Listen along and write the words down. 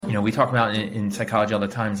we talk about in psychology all the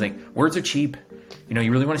time. It's like words are cheap.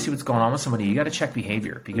 You really want to see what's going on with somebody. You got to check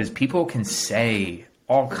behavior, because people can say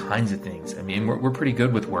all kinds of things. I mean, we're pretty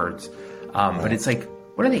good with words, but it's like,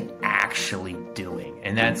 what are they actually doing?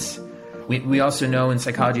 And that's, we also know in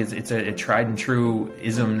psychology, it's a tried and true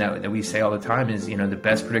ism that we say all the time is, the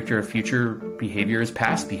best predictor of future behavior is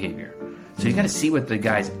past behavior. So you got to see what the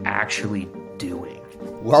guy's actually doing.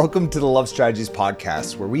 Welcome to the Love Strategies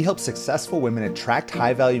podcast, where we help successful women attract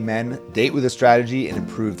high-value men, date with a strategy, and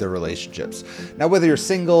improve their relationships. Now, whether you're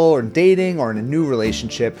single or dating or in a new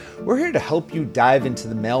relationship, we're here to help you dive into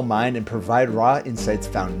the male mind and provide raw insights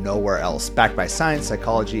found nowhere else, backed by science,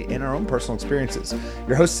 psychology, and our own personal experiences.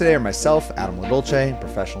 Your hosts today are myself, Adam LaDolce,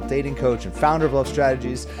 professional dating coach and founder of Love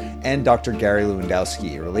Strategies, and Dr. Gary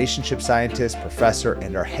Lewandowski, a relationship scientist, professor,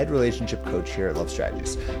 and our head relationship coach here at Love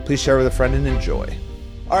Strategies. Please share with a friend and enjoy.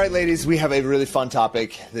 All right, ladies, we have a really fun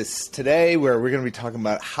topic today where we're going to be talking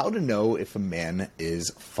about how to know if a man is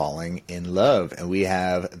falling in love. And we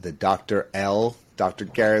have the Dr.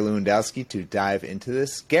 Gary Lewandowski, to dive into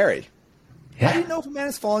this. Gary, How do you know if a man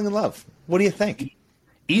is falling in love? What do you think?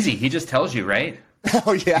 Easy. He just tells you, right?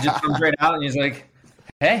 Oh, yeah. He just comes right out and he's like,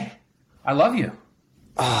 hey, I love you.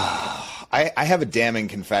 I have a damning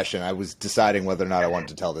confession. I was deciding whether or not I wanted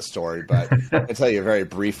to tell this story, but I'll tell you a very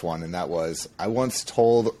brief one, and that was I once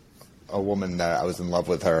told a woman that I was in love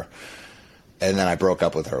with her, and then I broke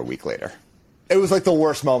up with her a week later. It was like the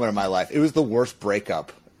worst moment of my life. It was the worst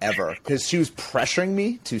breakup ever, because she was pressuring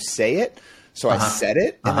me to say it, so I said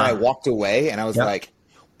it, and then I walked away, and I was like,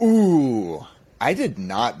 ooh, I did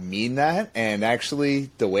not mean that, and actually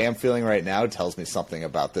the way I'm feeling right now tells me something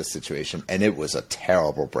about this situation, and it was a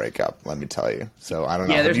terrible breakup, let me tell you. So I don't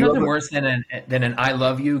know. Yeah, there's nothing worse than an I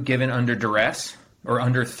love you given under duress or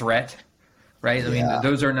under threat, right? I mean,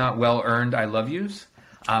 those are not well-earned I love yous.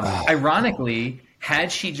 Ironically,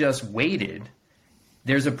 had she just waited,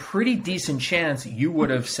 there's a pretty decent chance you would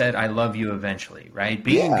have said I love you eventually, right?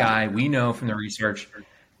 Being a guy, we know from the research,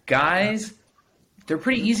 guys, they're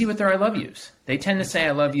pretty easy with their I love yous. They tend to say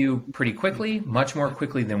I love you pretty quickly, much more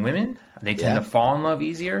quickly than women. They tend to fall in love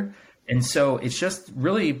easier. And so it's just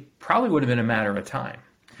really probably would have been a matter of time.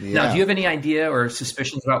 Yeah. Now, do you have any idea or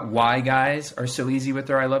suspicions about why guys are so easy with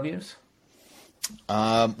their I love yous?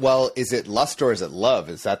 Well, is it lust or is it love?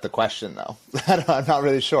 Is that the question, though? I'm not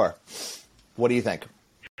really sure. What do you think?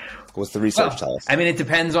 What's the research tell us? I mean, it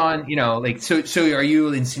depends on, so are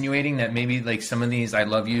you insinuating that maybe like some of these I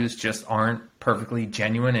love yous just aren't perfectly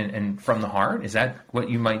genuine and from the heart? Is that what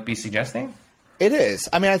you might be suggesting? It is.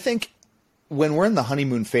 I mean, I think when we're in the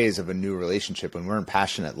honeymoon phase of a new relationship, when we're in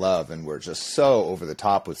passionate love and we're just so over the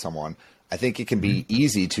top with someone, I think it can be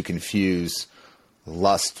easy to confuse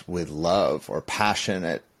lust with love or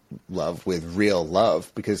passionate love with real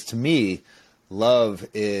love. Because to me, love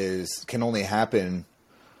can only happen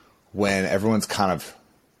when everyone's kind of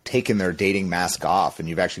taken their dating mask off and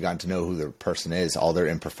you've actually gotten to know who the person is, all their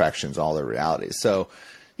imperfections, all their realities. So,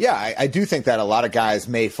 yeah, I do think that a lot of guys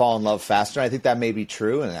may fall in love faster. I think that may be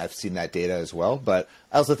true, and I've seen that data as well. But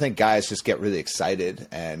I also think guys just get really excited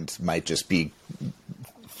and might just be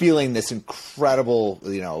feeling this incredible,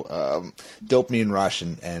 dopamine rush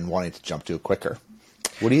and wanting to jump to it quicker.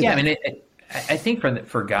 What do you think? I mean, I think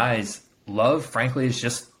for guys, love, frankly, is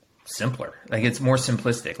just simpler. Like, it's more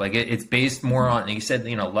simplistic. Like, it's based more on, you said,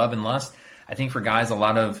 love and lust. I think for guys, a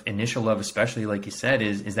lot of initial love, especially like you said,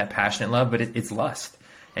 is that passionate love, but it's lust.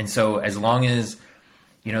 And so as long as,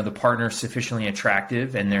 the partner is sufficiently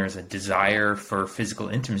attractive and there's a desire for physical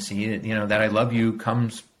intimacy, that I love you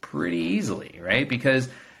comes pretty easily, right? Because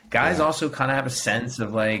guys also kind of have a sense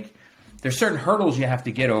of like, there's certain hurdles you have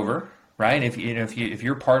to get over, right? If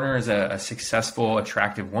your partner is a successful,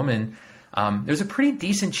 attractive woman, there's a pretty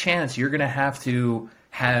decent chance you're going to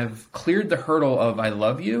have cleared the hurdle of I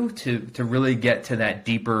love you to really get to that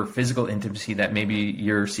deeper physical intimacy that maybe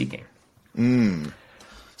you're seeking.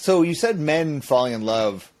 So you said men falling in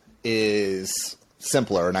love is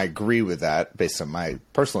simpler, and I agree with that based on my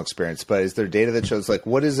personal experience, but is there data that shows, like,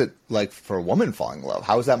 what is it like for a woman falling in love?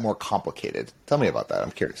 How is that more complicated? Tell me about that. I'm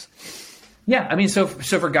curious. Yeah, I mean, so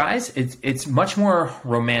for guys, it's much more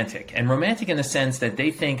romantic, and romantic in the sense that they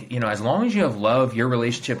think, as long as you have love, your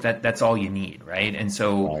relationship, that's all you need, right? And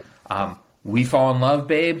so we fall in love,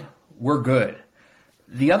 babe, we're good.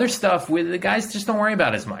 The other stuff with the guys just don't worry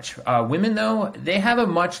about as much. Women, though, they have a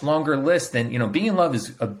much longer list than, being in love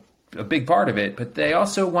is a big part of it, but they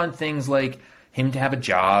also want things like him to have a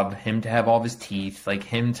job, him to have all of his teeth, like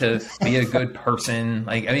him to be a good person.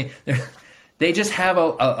 Like, I mean, they just have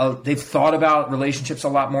they've thought about relationships a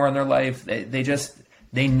lot more in their life.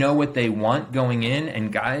 They know what they want going in,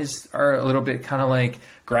 and guys are a little bit kind of like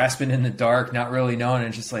grasping in the dark, not really knowing.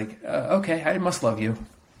 And just like, okay, I must love you.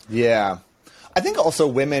 Yeah. I think also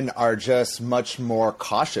women are just much more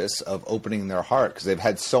cautious of opening their heart because they've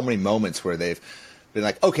had so many moments where they've been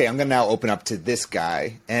like, okay, I'm going to now open up to this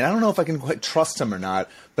guy. And I don't know if I can quite trust him or not,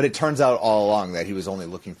 but it turns out all along that he was only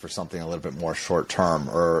looking for something a little bit more short term,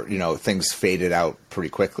 or, you know, things faded out pretty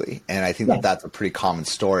quickly. And I think that that's a pretty common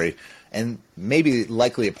story, and maybe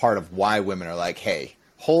likely a part of why women are like, hey,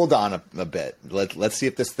 hold on a bit. Let's see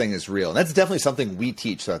if this thing is real. And that's definitely something we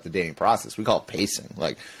teach throughout the dating process. We call it pacing.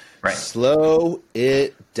 Like, slow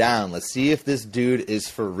it down. Let's see if this dude is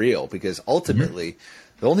for real, because ultimately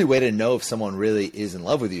the only way to know if someone really is in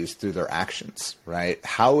love with you is through their actions, right?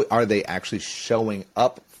 How are they actually showing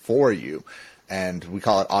up for you? And we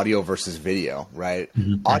call it audio versus video, right?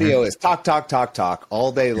 Audio is talk, talk, talk, talk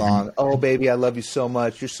all day long. Oh, baby, I love you so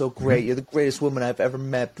much. You're so great. You're the greatest woman I've ever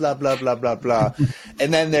met, blah, blah, blah, blah, blah.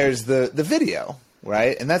 And then there's the video,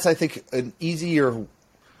 right? And that's, I think, an easier,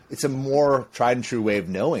 it's a more tried and true way of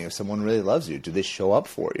knowing if someone really loves you. Do they show up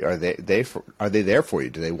for you? Are they there for you?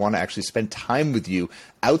 Do they want to actually spend time with you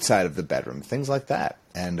outside of the bedroom? Things like that.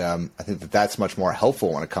 And I think that that's much more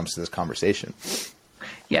helpful when it comes to this conversation.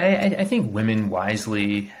 Yeah, I think women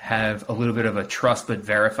wisely have a little bit of a trust but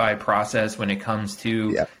verify process when it comes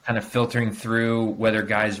to kind of filtering through whether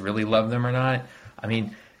guys really love them or not. I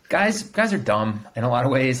mean, guys are dumb in a lot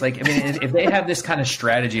of ways. Like, I mean, if they have this kind of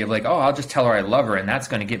strategy of like, oh, I'll just tell her I love her and that's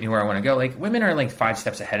going to get me where I want to go. Like, women are like 5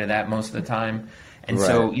 steps ahead of that most of the time. And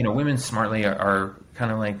so, you know, women smartly are kind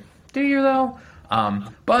of like, do you though?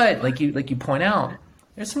 But like you point out,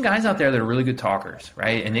 there's some guys out there that are really good talkers,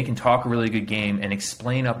 right? And they can talk a really good game and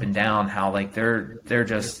explain up and down how like they're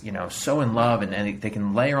just, you know, so in love, and they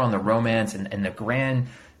can layer on the romance and the grand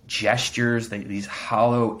gestures, these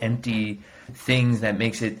hollow, empty things that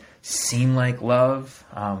makes it seem like love,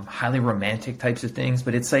 highly romantic types of things.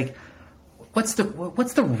 But it's like, what's the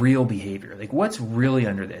real behavior? Like, what's really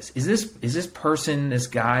under this? Is this person, this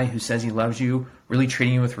guy who says he loves you, really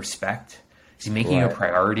treating you with respect? Is he making you a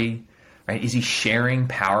priority? Right? Is he sharing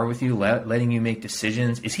power with you, letting you make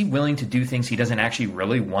decisions? Is he willing to do things he doesn't actually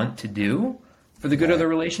really want to do for the good of the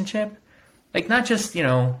relationship? Like, not just, you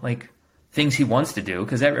know, like things he wants to do,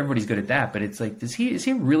 because everybody's good at that. But it's like, is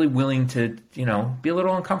he really willing to, you know, be a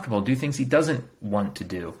little uncomfortable, do things he doesn't want to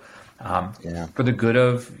do for the good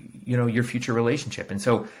of, you know, your future relationship? And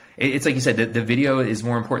so it's like you said, the video is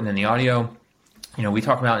more important than the audio. You know, we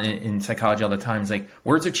talk about in psychology all the time. It's like,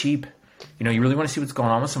 words are cheap. You know, you really want to see what's going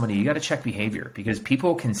on with somebody, you got to check behavior, because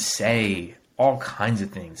people can say all kinds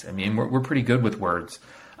of things. I mean, we're pretty good with words,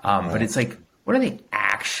 but it's like, what are they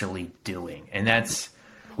actually doing? And that's,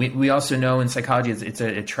 we also know in psychology, it's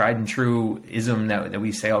a tried and true ism that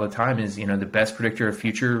we say all the time is, you know, the best predictor of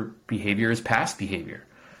future behavior is past behavior.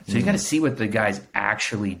 So you got to see what the guy's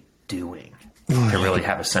actually doing to really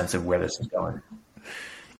have a sense of where this is going.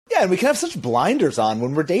 Yeah, and we can have such blinders on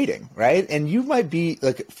when we're dating, right? And you might be,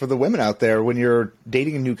 like, for the women out there, when you're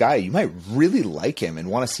dating a new guy, you might really like him and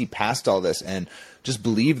want to see past all this and just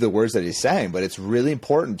believe the words that he's saying. But it's really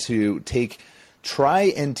important to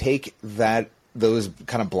try and take those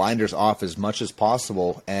kind of blinders off as much as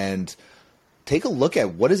possible and take a look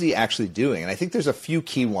at what is he actually doing. And I think there's a few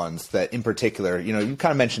key ones that in particular, you know, you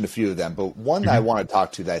kind of mentioned a few of them, but one that I want to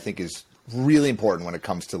talk to that I think is really important when it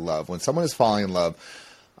comes to love. When someone is falling in love,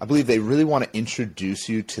 I believe they really want to introduce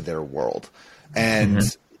you to their world, and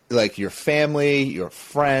like your family, your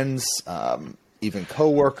friends, even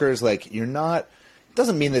coworkers. Like, you're not. It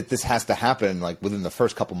doesn't mean that this has to happen like within the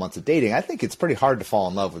first couple months of dating. I think it's pretty hard to fall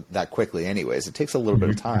in love with that quickly, anyways. It takes a little bit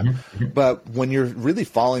of time. But when you're really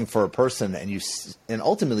falling for a person and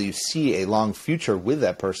ultimately you see a long future with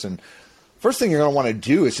that person, first thing you're going to want to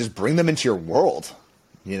do is just bring them into your world.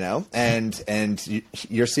 You know, and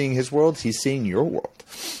you're seeing his world, he's seeing your world.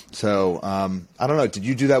 So I don't know. Did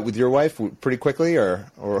you do that with your wife pretty quickly, or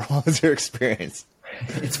what was your experience?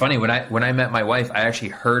 It's funny, when I met my wife, I actually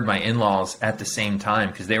heard my in-laws at the same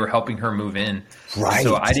time because they were helping her move in. Right.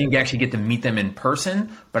 So I didn't actually get to meet them in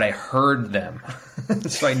person, but I heard them,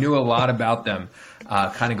 so I knew a lot about them,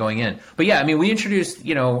 kind of going in. But yeah, I mean, we introduced,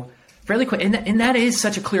 you know, fairly quick, and that is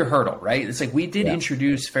such a clear hurdle, right? It's like we did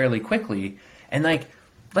introduce fairly quickly, and like,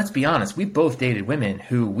 let's be honest, we both dated women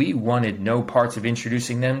who we wanted no parts of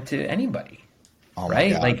introducing them to anybody,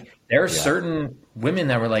 right? Like, there are certain women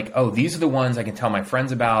that were like, oh, these are the ones I can tell my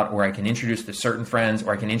friends about, or I can introduce to certain friends,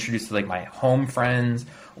 or I can introduce to like my home friends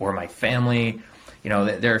or my family. You know,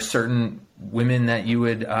 there are certain women that you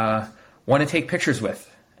would want to take pictures with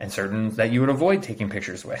and certain that you would avoid taking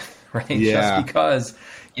pictures with, right? Yeah. Just because,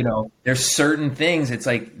 there's certain things. It's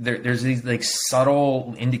like there's these like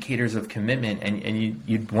subtle indicators of commitment, and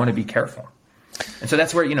you'd want to be careful. And so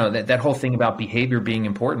that's where, that whole thing about behavior being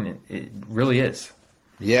important, it really is.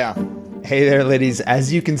 Yeah. Hey there, ladies.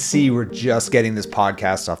 As you can see, we're just getting this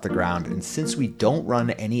podcast off the ground. And since we don't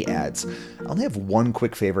run any ads, I only have one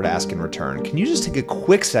quick favor to ask in return. Can you just take a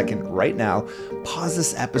quick second right now, pause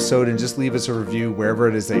this episode, and just leave us a review wherever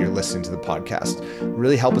it is that you're listening to the podcast? It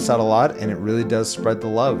really help us out a lot, and it really does spread the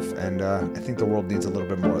love. And I think the world needs a little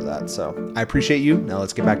bit more of that. So I appreciate you. Now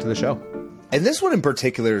let's get back to the show. And this one in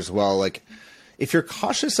particular as well, like if you're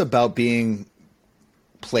cautious about being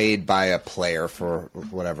played by a player for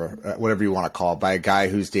whatever you want to call it, by a guy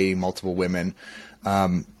who's dating multiple women,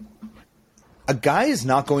 a guy is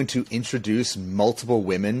not going to introduce multiple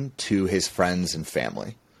women to his friends and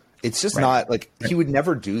family. It's just not like he would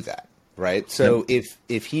never do that. Right. So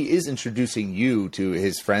if he is introducing you to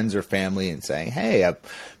his friends or family and saying, hey, I've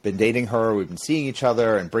been dating her, we've been seeing each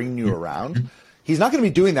other, and bringing you around, he's not going to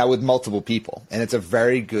be doing that with multiple people. And it's a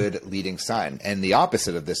very good leading sign. And the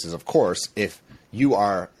opposite of this is, of course, if you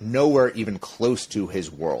are nowhere even close to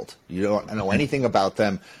his world. You don't know anything about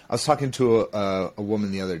them. I was talking to a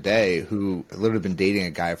woman the other day who literally been dating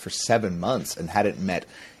a guy for 7 months and hadn't met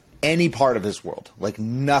any part of his world, like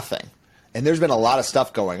nothing. And there's been a lot of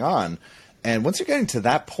stuff going on. And once you're getting to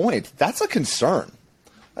that point, that's a concern.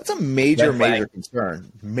 That's a major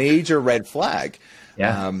concern, major red flag.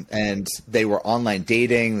 Yeah. And they were online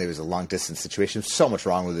dating. There was a long distance situation. So much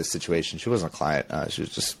wrong with this situation. She wasn't a client. She was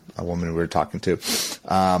just a woman we were talking to.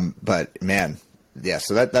 But man, yeah.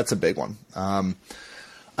 So that's a big one. I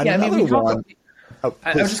was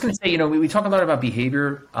just going to say, we talk a lot about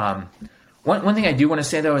behavior. One thing I do want to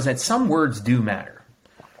say though is that some words do matter.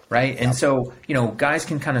 Right. And so, guys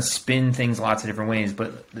can kind of spin things lots of different ways,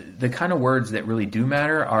 but the kind of words that really do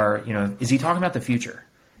matter are, is he talking about the future?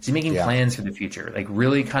 Is he making plans for the future? Like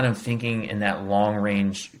really kind of thinking in that long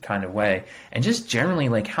range kind of way. And just generally,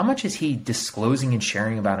 like, how much is he disclosing and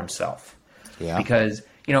sharing about himself? Yeah. Because,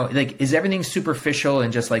 like, is everything superficial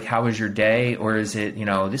and just like, how was your day? Or is it,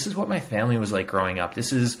 this is what my family was like growing up.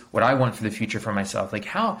 This is what I want for the future for myself. Like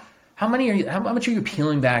how much are you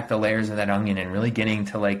peeling back the layers of that onion and really getting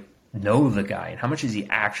to like know the guy? And how much is he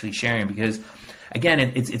actually sharing? Because again,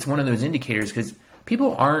 it's one of those indicators, because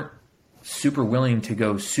people aren't super willing to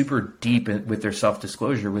go super deep with their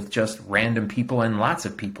self-disclosure with just random people and lots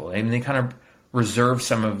of people. I mean, they kind of reserve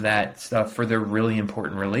some of that stuff for their really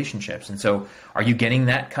important relationships. And so are you getting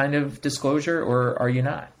that kind of disclosure or are you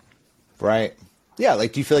not? Right. Yeah.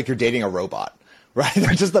 Like, do you feel like you're dating a robot? Right.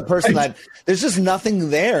 They're just the person that there's just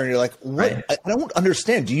nothing there. And you're like, what? Right. I don't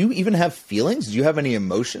understand. Do you even have feelings? Do you have any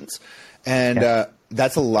emotions? And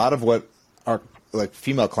that's a lot of what our like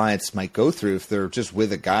female clients might go through if they're just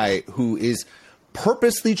with a guy who is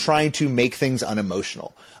purposely trying to make things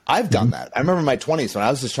unemotional. I've done that. I remember in my 20s when I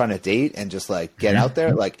was just trying to date and just like get out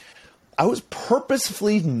there, like I was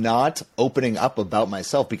purposefully not opening up about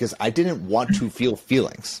myself because I didn't want to feel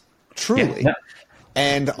feelings, truly. Yeah.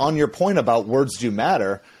 And on your point about words do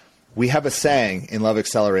matter, we have a saying in Love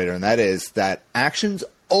Accelerator, and that is that actions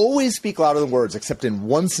always speak louder than words, except in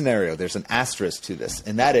one scenario. There's an asterisk to this,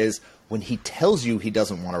 and that is when he tells you he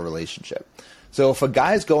doesn't want a relationship. So if a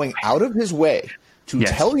guy is going out of his way to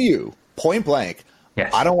tell you point blank,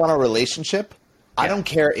 I don't want a relationship, I don't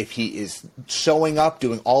care if he is showing up,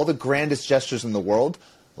 doing all the grandest gestures in the world,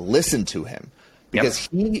 listen to him. Because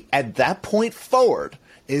he, at that point forward,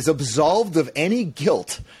 is absolved of any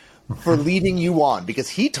guilt for leading you on. Because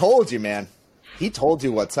he told you, man. He told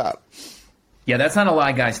you what's up. Yeah, that's not a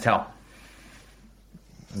lie guys tell.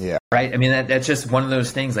 Yeah. Right. I mean, that's just one of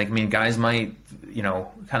those things. Like, I mean, guys might,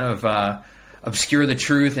 kind of obscure the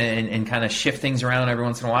truth and kind of shift things around every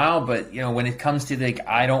once in a while. But, when it comes to like,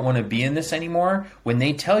 I don't want to be in this anymore, when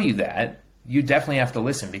they tell you that, you definitely have to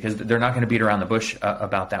listen because they're not going to beat around the bush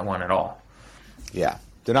about that one at all. Yeah.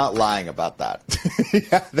 They're not lying about that.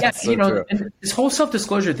 That's so true. And this whole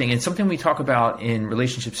self-disclosure thing, and something we talk about in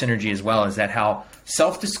Relationship Synergy as well, is that how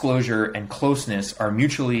self-disclosure and closeness are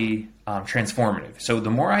mutually transformative. So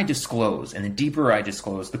the more I disclose and the deeper I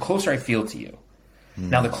disclose, the closer I feel to you.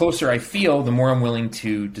 Now, the closer I feel, the more I'm willing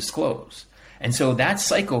to disclose. And so that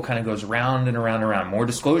cycle kind of goes around and around and around. More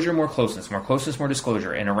disclosure, more closeness, more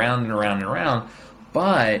disclosure, and around and around and around.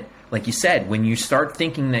 But like you said, when you start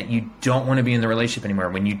thinking that you don't want to be in the relationship anymore,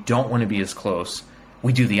 when you don't want to be as close,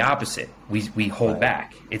 we do the opposite. We hold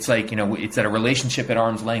back. It's like, it's at a relationship at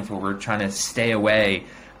arm's length where we're trying to stay away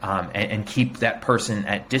and keep that person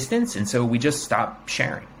at distance. And so we just stop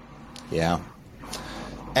sharing. Yeah.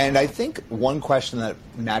 And I think one question that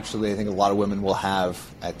naturally I think a lot of women will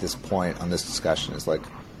have at this point on this discussion is like,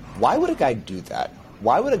 why would a guy do that?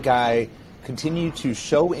 Why would a guy continue to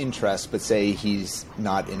show interest but say he's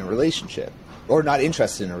not in a relationship or not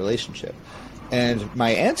interested in a relationship? And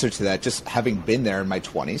my answer to that, just having been there in my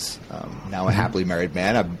 20s, now a happily married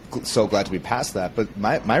man, I'm so glad to be past that. But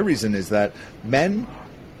my reason is that men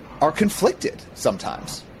are conflicted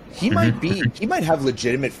sometimes. He might have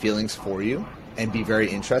legitimate feelings for you and be very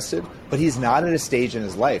interested, but he's not at a stage in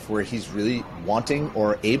his life where he's really wanting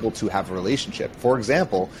or able to have a relationship. For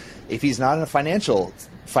example, if he's not in a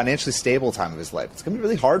financially stable time of his life, it's going to be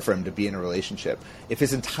really hard for him to be in a relationship. If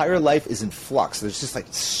his entire life is in flux, there's just like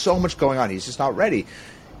so much going on, he's just not ready.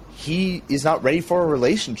 He is not ready for a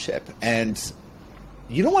relationship, and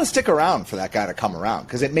you don't want to stick around for that guy to come around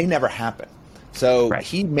because it may never happen. So right.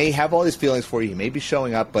 He may have all these feelings for you, he may be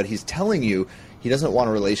showing up, but he's telling you he doesn't want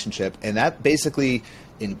a relationship. And that basically,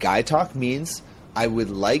 in guy talk, means I would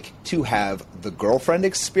like to have the girlfriend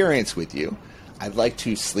experience with you. I'd like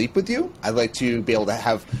to sleep with you. I'd like to be able to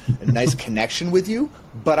have a nice connection with you.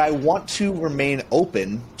 But I want to remain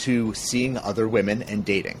open to seeing other women and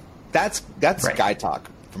dating. That's right. Guy talk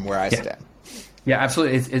from where I stand. Yeah,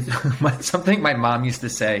 absolutely. It's something my mom used to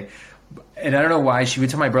say, and I don't know why. She would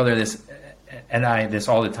tell my brother this and I this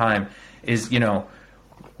all the time, is,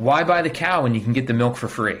 why buy the cow when you can get the milk for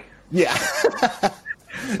free? Yeah.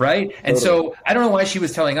 Right? And so I don't know why she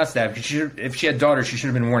was telling us that. Because if she had daughters, she should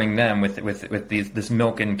have been warning them with this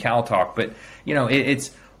milk and cow talk. But,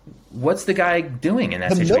 it's what's the guy doing in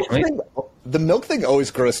that situation? The milk thing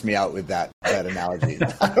always grossed me out with that analogy.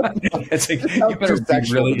 It's like, you better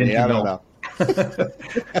be really into I don't know.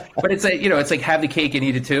 But it's like, it's like have the cake and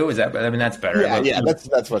eat it too. Is that? I mean, that's better. Yeah,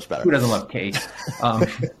 that's much better. Who doesn't love cake?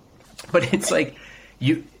 But it's like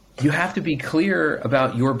you have to be clear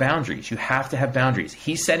about your boundaries. You have to have boundaries.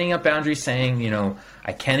 He's setting up boundaries, saying,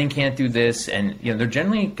 I can and can't do this, and they're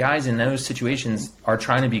generally guys in those situations are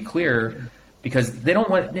trying to be clear because they don't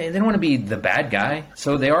want to be the bad guy,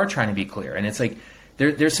 so they are trying to be clear. And it's like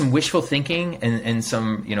there's some wishful thinking and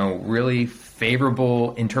some really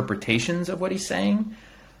favorable interpretations of what he's saying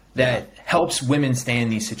that helps women stay in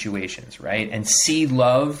these situations, right? And see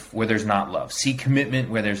love where there's not love, see commitment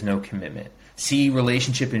where there's no commitment, see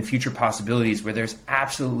relationship and future possibilities where there's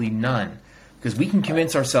absolutely none. Because we can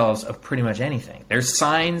convince ourselves of pretty much anything. There's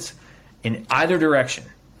signs in either direction.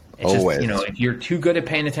 It's always. Just, if you're too good at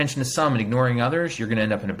paying attention to some and ignoring others, you're going to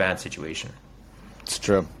end up in a bad situation. It's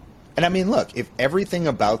true. And I mean, look, if everything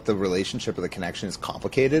about the relationship or the connection is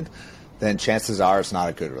complicated, then chances are it's not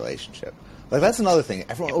a good relationship. Like, that's another thing.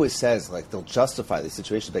 Everyone always says, like, they'll justify these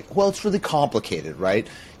situations. Like, well, it's really complicated, right?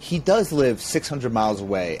 He does live 600 miles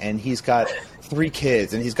away, and he's got 3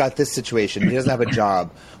 kids, and he's got this situation. He doesn't have a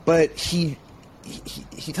job. But he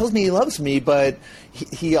tells me he loves me, but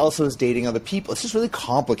he also is dating other people. It's just really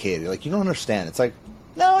complicated. Like, you don't understand. It's like,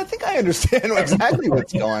 no, I think I understand exactly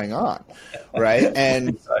what's going on, right?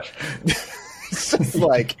 And it's just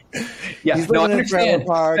like, he's living in a trailer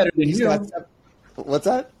park. What's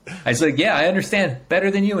that? I was like, yeah, I understand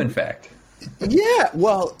better than you, in fact. Yeah,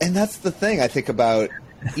 well, and that's the thing I think about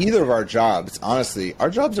either of our jobs. Honestly, our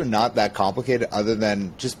jobs are not that complicated other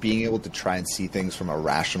than just being able to try and see things from a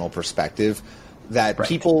rational perspective that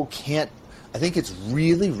people can't. I think it's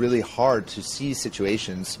really, really hard to see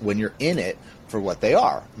situations when you're in it for what they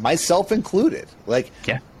are, myself included. Like,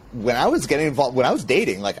 when I was getting involved, when I was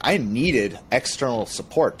dating, like, I needed external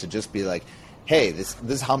support to just be like, hey, this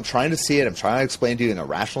is how I'm trying to see it. I'm trying to explain to you in a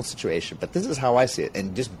rational situation, but this is how I see it.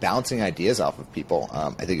 And just bouncing ideas off of people,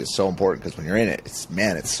 I think is so important because when you're in it,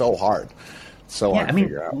 it's so hard. So hard to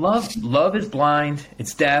figure out. Love is blind.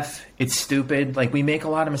 It's deaf. It's stupid. Like, we make a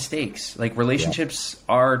lot of mistakes. Like, relationships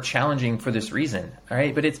are challenging for this reason. All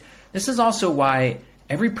right. But this is also why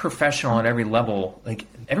every professional at every level, like,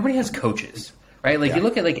 everybody has coaches, right? Like, you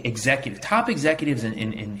look at like top executives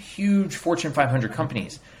in huge Fortune 500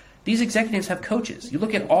 companies. These executives have coaches. You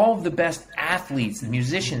look at all of the best athletes, the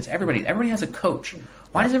musicians, everybody has a coach.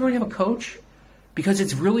 Why does everybody have a coach? Because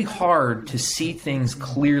it's really hard to see things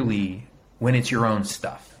clearly when it's your own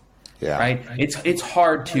stuff. Yeah. Right? It's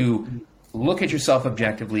hard to look at yourself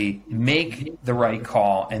objectively, make the right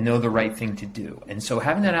call, and know the right thing to do. And so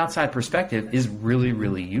having that outside perspective is really,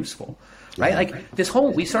 really useful. Right? Like,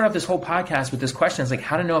 we start off this whole podcast with this question. It's like,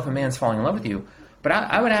 how to know if a man's falling in love with you. But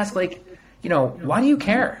I would ask, like, why do you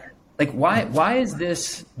care? Like, why is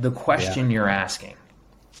this the question you're asking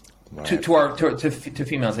to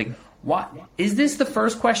females? Like, why is this the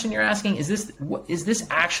first question you're asking? Is this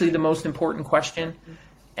actually the most important question?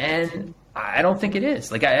 And I don't think it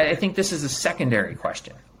is. Like, I think this is a secondary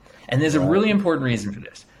question. And there's a really important reason for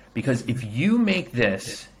this, because if you make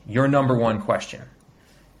this your number one question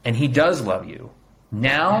and he does love you,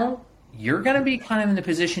 now you're going to be kind of in the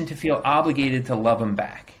position to feel obligated to love him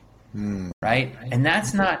back. Right? And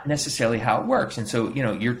that's not necessarily how it works. And so,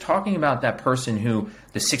 you're talking about that person who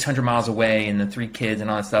the 600 miles away and the 3 kids and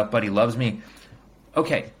all that stuff, but he loves me.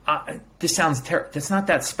 Okay, this sounds terrible. That's not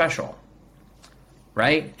that special.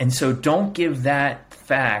 Right? And so don't give that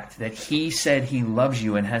fact that he said he loves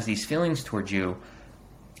you and has these feelings towards you,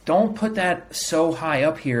 don't put that so high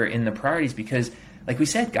up here in the priorities, because like we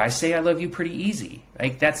said, guys say I love you pretty easy.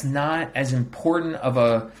 Like that's not as important of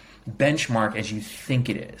a benchmark as you think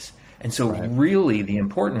it is. And so really the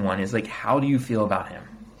important one is like, how do you feel about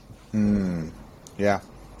him? Yeah.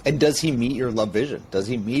 And does he meet your love vision? Does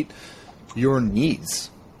he meet your needs?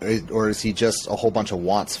 Or is he just a whole bunch of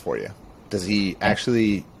wants for you? Does he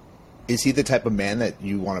actually, is he the type of man that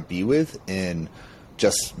you want to be with in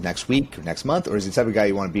just next week or next month? Or is he the type of guy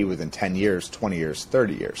you want to be with in 10 years, 20 years,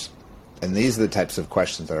 30 years? And these are the types of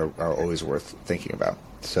questions that are always worth thinking about.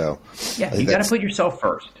 So yeah, you got to put yourself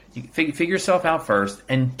first. You figure yourself out first,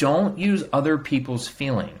 and don't use other people's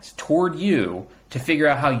feelings toward you to figure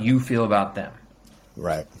out how you feel about them.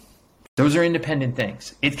 Right. Those are independent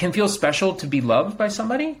things. It can feel special to be loved by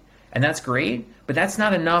somebody, and that's great, but that's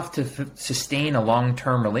not enough to sustain a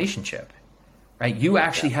long-term relationship, right? You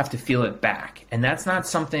actually have to feel it back, and that's not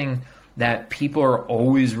something that people are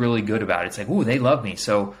always really good about. It's like, ooh, they love me,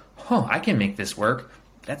 so I can make this work.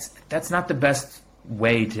 That's not the best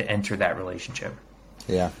way to enter that relationship.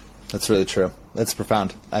 Yeah, that's really true. That's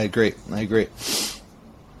profound. I agree.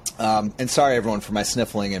 And sorry, everyone, for my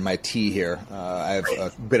sniffling and my tea here. I have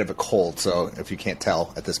a bit of a cold, so if you can't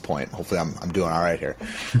tell at this point, hopefully I'm doing all right here.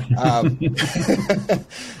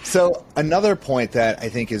 So another point that I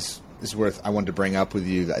think is I wanted to bring up with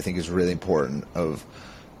you that I think is really important of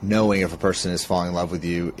knowing if a person is falling in love with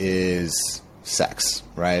you is sex,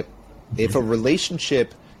 right? If a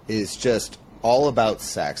relationship is just all about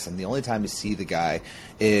sex, and the only time you see the guy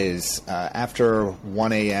is after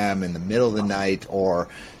 1 a.m. in the middle of the night, or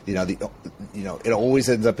it always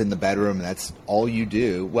ends up in the bedroom, and that's all you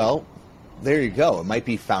do. Well, there you go. It might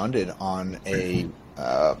be founded on as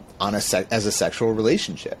a sexual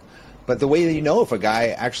relationship. But the way that you know if a guy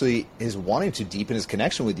actually is wanting to deepen his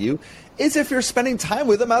connection with you is if you're spending time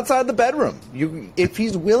with him outside the bedroom. If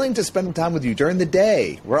he's willing to spend time with you during the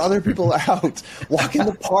day where other people are out, walk in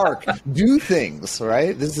the park, do things,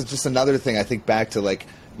 right? This is just another thing I think back to like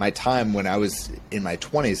my time when I was in my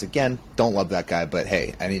 20s. Again, don't love that guy, but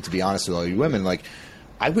hey, I need to be honest with all you women. Like,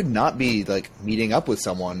 I would not be like meeting up with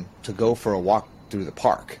someone to go for a walk through the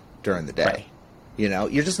park during the day. Right.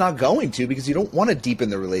 You're just not going to, because you don't want to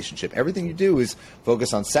deepen the relationship. Everything you do is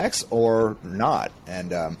focus on sex or not.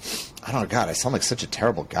 And I don't know, God, I sound like such a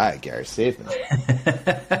terrible guy, Gary. Save me.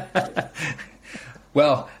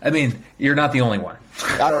 Well, I mean, you're not the only one.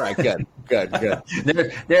 All right, good.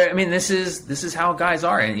 This is how guys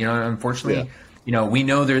are, and unfortunately, we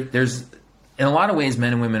know there's in a lot of ways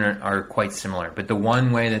men and women are quite similar, but the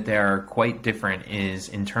one way that they are quite different is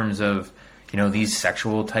in terms of these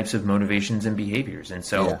sexual types of motivations and behaviors. And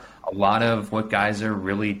so a lot of what guys are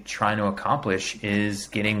really trying to accomplish is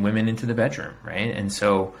getting women into the bedroom, right? And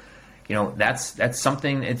so, that's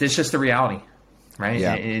something, it's just a reality, right?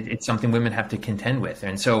 Yeah. It's something women have to contend with.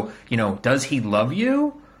 And so, does he love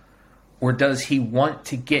you, or does he want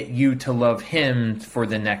to get you to love him for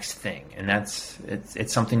the next thing? And it's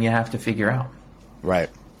something you have to figure out. Right.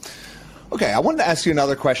 Okay, I wanted to ask you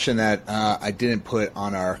another question that I didn't put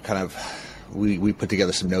on our kind of... We put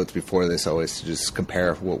together some notes before this always to just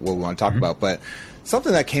compare what we want to talk about. But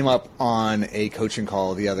something that came up on a coaching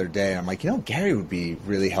call the other day, I'm like, Gary would be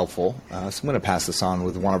really helpful. So I'm going to pass this on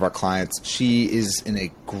with one of our clients. She is in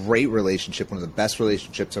a great relationship, one of the best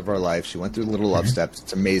relationships of her life. She went through little love steps.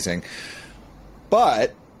 It's amazing. And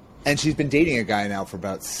she's been dating a guy now for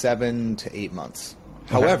about 7 to 8 months.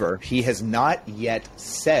 However, he has not yet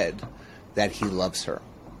said that he loves her.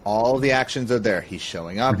 All the actions are there. He's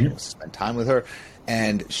showing up. He wants to spend time with her.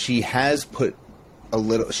 And she has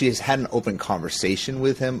she has had an open conversation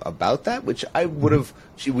with him about that, which I would have,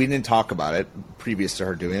 we didn't talk about it previous to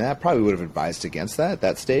her doing that. Probably would have advised against that at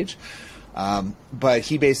that stage. But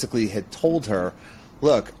he basically had told her,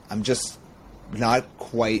 look, I'm just not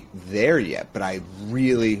quite there yet, but I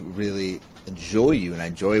really, really enjoy you and I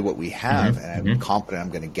enjoy what we have. And I'm confident I'm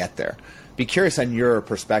going to get there. Be curious on your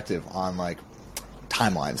perspective on like,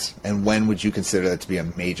 timelines, and when would you consider that to be a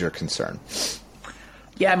major concern?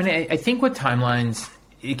 Yeah, I mean, I think with timelines,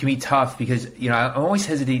 it can be tough because I always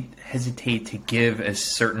hesitate to give a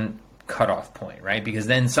certain cutoff point, right? Because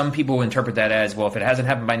then some people interpret that as, well, if it hasn't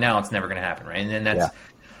happened by now, it's never going to happen, right? And then that's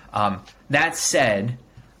that said,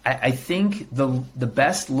 I think the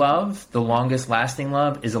best love, the longest lasting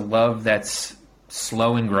love, is a love that's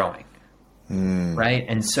slow and growing, right?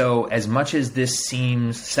 And so as much as this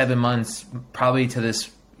seems 7 months, probably to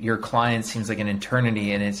your client seems like an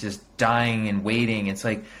eternity, and it's just dying and waiting. It's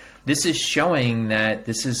like, this is showing that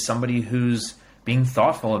this is somebody who's being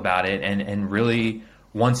thoughtful about it and really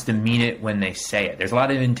wants to mean it when they say it. There's a lot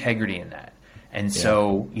of integrity in that. And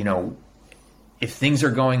so, if things are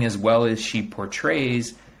going as well as she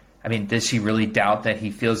portrays, I mean, does she really doubt that he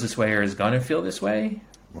feels this way or is going to feel this way?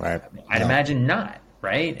 Right. I'd imagine not,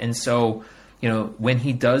 right? And so, when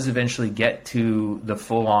he does eventually get to the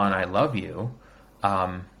full-on I love you,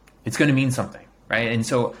 it's going to mean something, right? And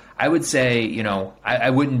so I would say, I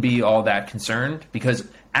wouldn't be all that concerned, because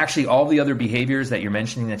actually all the other behaviors that you're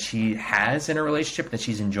mentioning that she has in a relationship that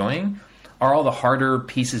she's enjoying are all the harder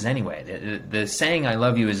pieces anyway. The saying I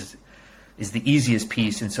love you is the easiest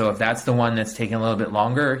piece. And so if that's the one that's taking a little bit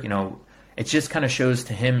longer, it just kind of shows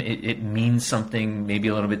to him it means something maybe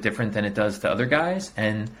a little bit different than it does to other guys.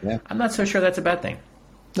 And I'm not so sure that's a bad thing.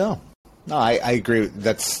 No, I agree.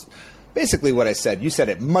 That's basically what I said. You said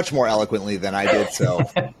it much more eloquently than I did, so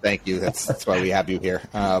thank you. That's why we have you here.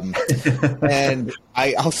 And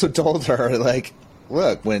I also told her, like,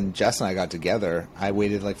 look, when Jess and I got together, I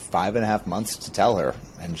waited like 5.5 months to tell her,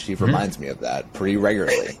 and she reminds me of that pretty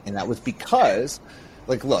regularly. And that was because,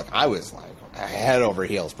 like, look, I was like head over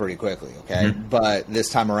heels pretty quickly, okay? But this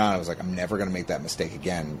time around, I was like, I'm never going to make that mistake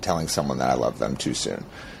again, telling someone that I love them too soon.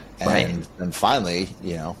 And then finally,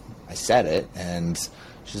 I said it, and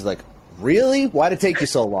she's like, really? Why'd it take you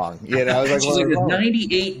so long? I was like, she's like,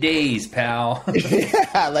 98 days, pal.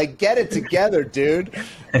 Yeah, like, get it together, dude.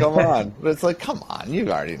 Come on. But it's like, come on,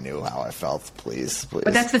 you already knew how I felt. Please. But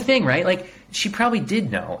that's the thing, right? Like, she probably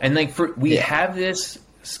did know. And like, we have this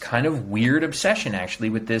kind of weird obsession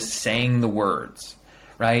actually with this saying the words,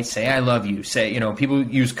 right? Say I love you. Say, people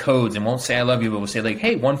use codes and won't say I love you, but will say like,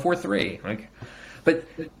 hey, 143. Like, but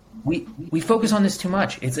we focus on this too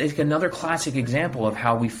much. It's like another classic example of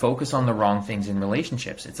how we focus on the wrong things in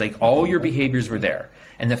relationships. It's like all your behaviors were there.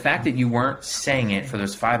 And the fact that you weren't saying it for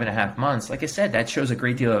those 5.5 months, like I said, that shows a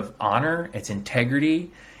great deal of honor. It's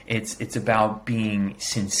integrity. It's about being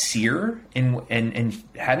sincere and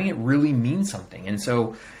having it really mean something. And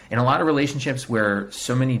so in a lot of relationships where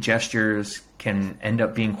so many gestures can end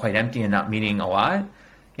up being quite empty and not meaning a lot,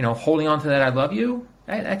 holding on to that I love you,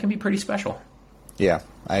 that can be pretty special. Yeah,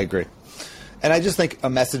 I agree. And I just think a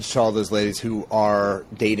message to all those ladies who are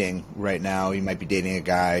dating right now, you might be dating a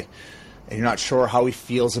guy and you're not sure how he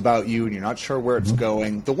feels about you and you're not sure where it's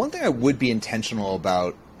going. The one thing I would be intentional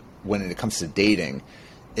about when it comes to dating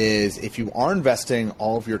is if you are investing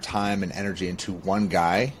all of your time and energy into one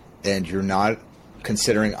guy and you're not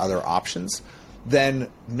considering other options, then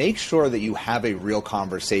make sure that you have a real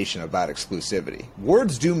conversation about exclusivity.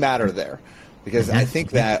 Words do matter there. Because I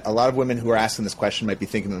think that a lot of women who are asking this question might be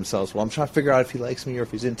thinking to themselves, well, I'm trying to figure out if he likes me or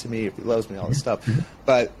if he's into me, if he loves me, all this stuff.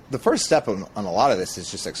 But the first step on a lot of this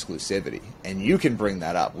is just exclusivity. And you can bring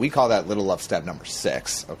that up. We call that little love step number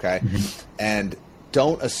 6, okay? And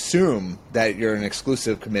don't assume that you're in an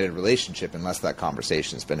exclusive, committed relationship unless that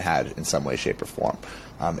conversation has been had in some way, shape, or form.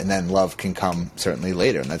 And then love can come certainly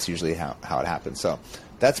later, and that's usually how it happens. So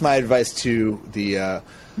that's my advice to the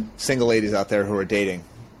single ladies out there who are dating.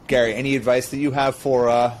 Gary, any advice that you have for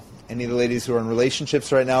any of the ladies who are in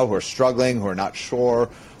relationships right now, who are struggling, who are not sure,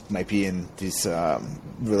 who might be in these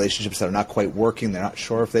relationships that are not quite working, they're not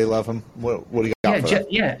sure if they love them? What do you got for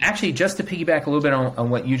that? Actually, just to piggyback a little bit on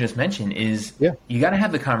what you just mentioned is you got to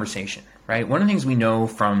have the conversation, right? One of the things we know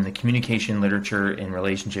from the communication literature in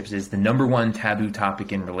relationships is the number one taboo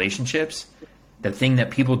topic in relationships, the thing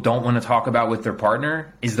that people don't want to talk about with their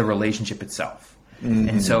partner, is the relationship itself.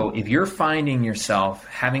 And so if you're finding yourself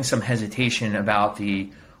having some hesitation about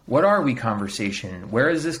the what are we conversation, where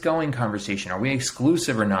is this going conversation, are we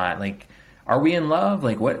exclusive or not, like are we in love,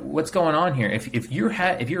 like what's going on here, if you're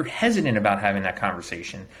hesitant about having that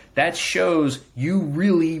conversation, that shows you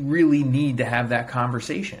really need to have that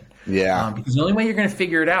conversation. Because the only way you're going to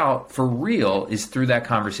figure it out for real is through that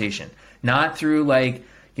conversation, not through like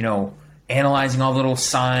analyzing all the little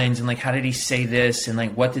signs and like how did he say this and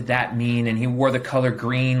like what did that mean, and he wore the color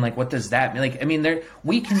green, like what does that mean? Like, I mean,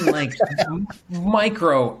 we can like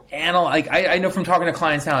micro analyze. Like I know from talking to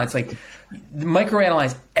clients now, it's like micro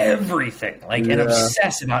analyze everything, like and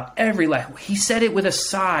obsess about every he said it with a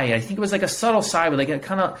sigh. I think it was like a subtle sigh, but like a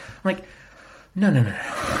kind of like No.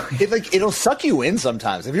 It'll suck you in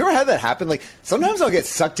sometimes. Have you ever had that happen? Like sometimes I'll get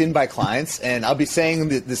sucked in by clients and I'll be saying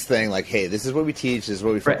this thing like, hey, this is what we teach, this is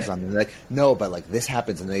what we focus on. And they're like, no, but like this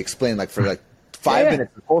happens. And they explain like for like 5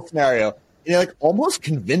 minutes, the whole scenario. And it like almost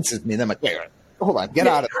convinces me. And I'm like, wait, hold on, get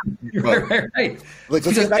out of it. Right. Like, let's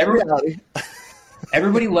get back to reality.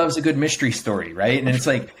 Everybody loves a good mystery story, right? And it's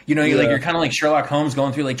like, you're kind of like Sherlock Holmes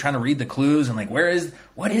going through like trying to read the clues and like,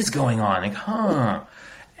 what is going on? Like,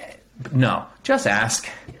 no, just ask,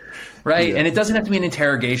 right? Yeah. And it doesn't have to be an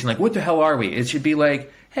interrogation. Like, what the hell are we? It should be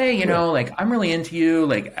like, hey, like, I'm really into you.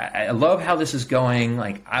 Like, I love how this is going.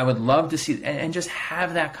 Like, I would love to see, and just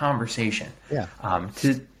have that conversation. Yeah.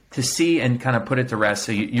 To see and kind of put it to rest,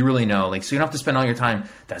 so you really know. Like, so you don't have to spend all your time.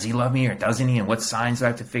 Does he love me or doesn't he? And what signs do I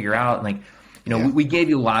have to figure out? And like, we gave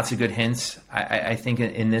you lots of good hints. I think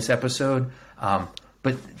in this episode,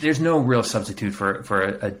 but there's no real substitute for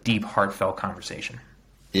a deep, heartfelt conversation.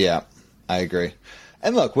 Yeah, I agree.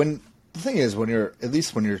 And look, the thing is, when you're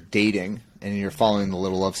dating and you're following the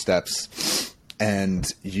little love steps and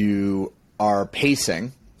you are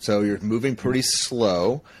pacing, so you're moving pretty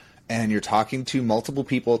slow and you're talking to multiple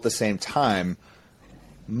people at the same time,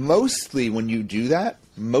 mostly when you do that,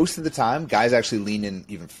 most of the time, guys actually lean in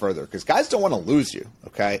even further because guys don't want to lose you,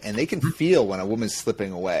 okay? And they can feel when a woman's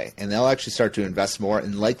slipping away, and they'll actually start to invest more,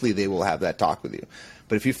 and likely they will have that talk with you.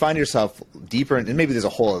 But if you find yourself deeper, and maybe there's a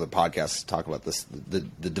whole other podcast to talk about this, the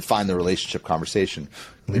define the relationship conversation.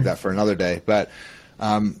 Leave that for another day. But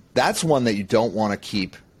that's one that you don't want to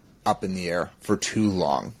keep up in the air for too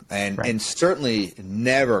long. And certainly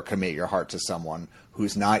never commit your heart to someone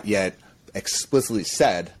who's not yet explicitly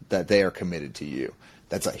said that they are committed to you.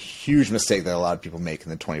 That's a huge mistake that a lot of people make in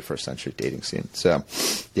the 21st century dating scene. So,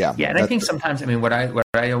 yeah. Yeah, and I think sometimes, what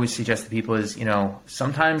I always suggest to people is,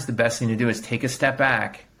 sometimes the best thing to do is take a step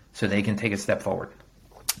back so they can take a step forward.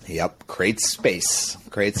 Yep, create space.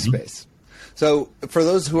 So, for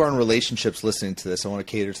those who are in relationships listening to this, I want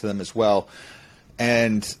to cater to them as well.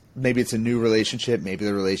 And maybe it's a new relationship. Maybe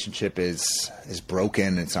the relationship is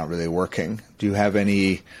broken. It's not really working. Do you have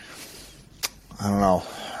any,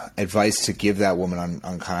 advice to give that woman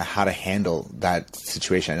on kind of how to handle that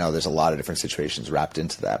situation? I know there's a lot of different situations wrapped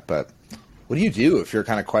into that, but what do you do if you're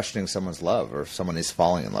kind of questioning someone's love or if someone is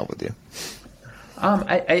falling in love with you?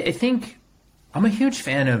 I think I'm a huge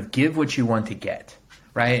fan of give what you want to get,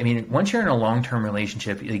 right? Once you're in a long-term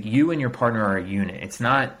relationship, like you and your partner are a unit. It's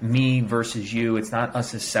not me versus you. It's not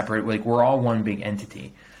us as separate. Like we're all one big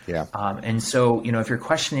entity. Yeah. And so, if you're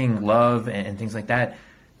questioning love and things like that,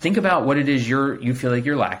 think about what it is you feel like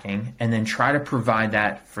you're lacking, and then try to provide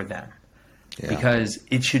that for them. Yeah. Because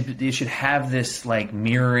it should have this like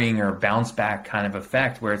mirroring or bounce back kind of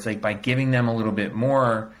effect where it's like by giving them a little bit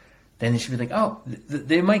more, then they should be like,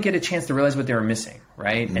 they might get a chance to realize what they were missing,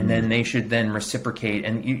 right? Mm-hmm. And then they should then reciprocate.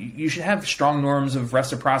 And you should have strong norms of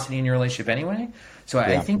reciprocity in your relationship anyway. So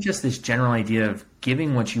I think just this general idea of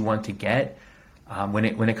giving what you want to get, when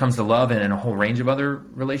it comes to love and a whole range of other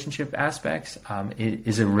relationship aspects, it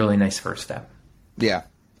is a really nice first step. Yeah.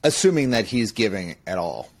 Assuming that he's giving at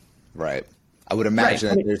all, right? I would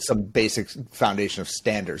imagine that there's some basic foundation of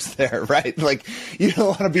standards there, right? Like you don't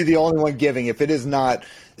want to be the only one giving. If it is not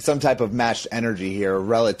some type of matched energy here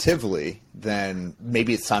relatively, then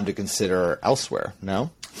maybe it's time to consider elsewhere,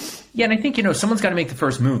 no? Yeah, and I think, someone's got to make the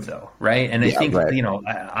first move though, right? And I think,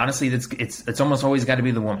 honestly, it's almost always got to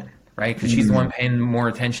be the woman. Right, because she's the one paying more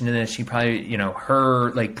attention to this. She probably,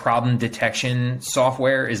 her like problem detection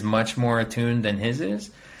software is much more attuned than his is.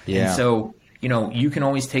 Yeah. And so, you can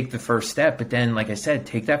always take the first step, but then, like I said,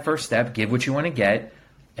 take that first step, give what you want to get,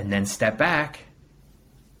 and then step back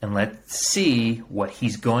and let's see what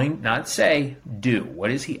he's going, not say, do. What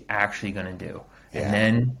is he actually going to do? Yeah.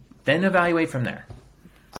 And then evaluate from there.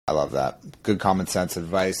 I love that. Good common sense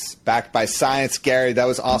advice backed by science, Gary. That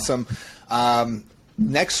was awesome.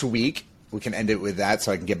 Next week, we can end it with that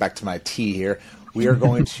so I can get back to my tea here. We are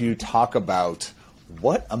going to talk about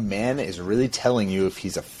what a man is really telling you if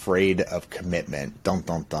he's afraid of commitment. Dun,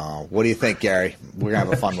 dun, dun. What do you think, Gary? We're going to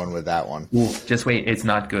have a fun one with that one. Just wait. It's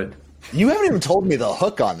not good. You haven't even told me the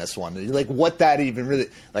hook on this one. Like what that even really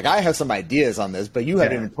 – like I have some ideas on this, but you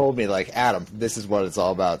haven't even told me like, Adam, this is what it's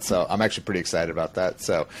all about. So I'm actually pretty excited about that.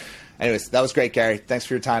 So anyways, that was great, Gary. Thanks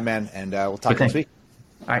for your time, man, and we'll talk next week.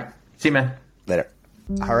 All right. See you, man. Later.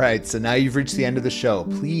 All right, so now you've reached the end of the show.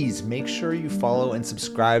 Please make sure you follow and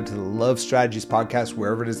subscribe to the Love Strategies podcast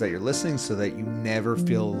wherever it is that you're listening so that you never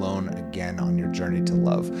feel alone again on your journey to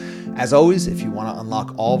love. As always, if you want to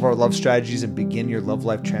unlock all of our love strategies and begin your love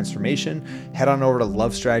life transformation, head on over to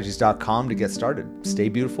lovestrategies.com to get started. Stay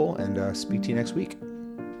beautiful and speak to you next week.